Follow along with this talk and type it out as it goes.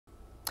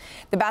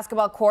The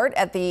basketball court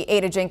at the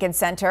Ada Jenkins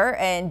Center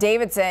in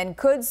Davidson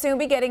could soon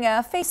be getting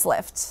a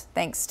facelift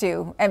thanks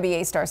to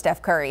NBA star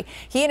Steph Curry.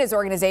 He and his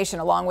organization,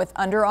 along with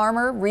Under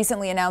Armour,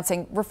 recently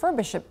announcing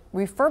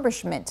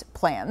refurbishment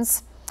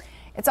plans.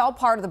 It's all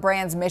part of the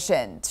brand's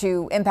mission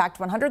to impact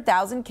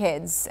 100,000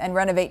 kids and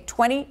renovate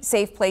 20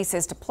 safe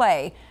places to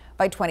play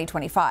by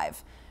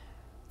 2025.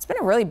 It's been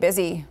a really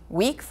busy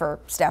week for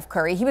Steph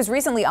Curry. He was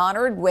recently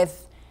honored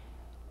with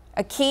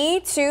a key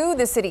to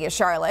the city of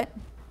Charlotte.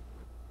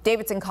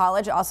 Davidson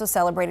College also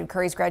celebrated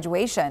Curry's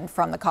graduation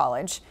from the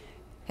college,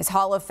 his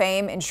Hall of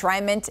Fame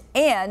enshrinement,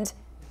 and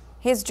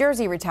his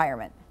jersey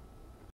retirement.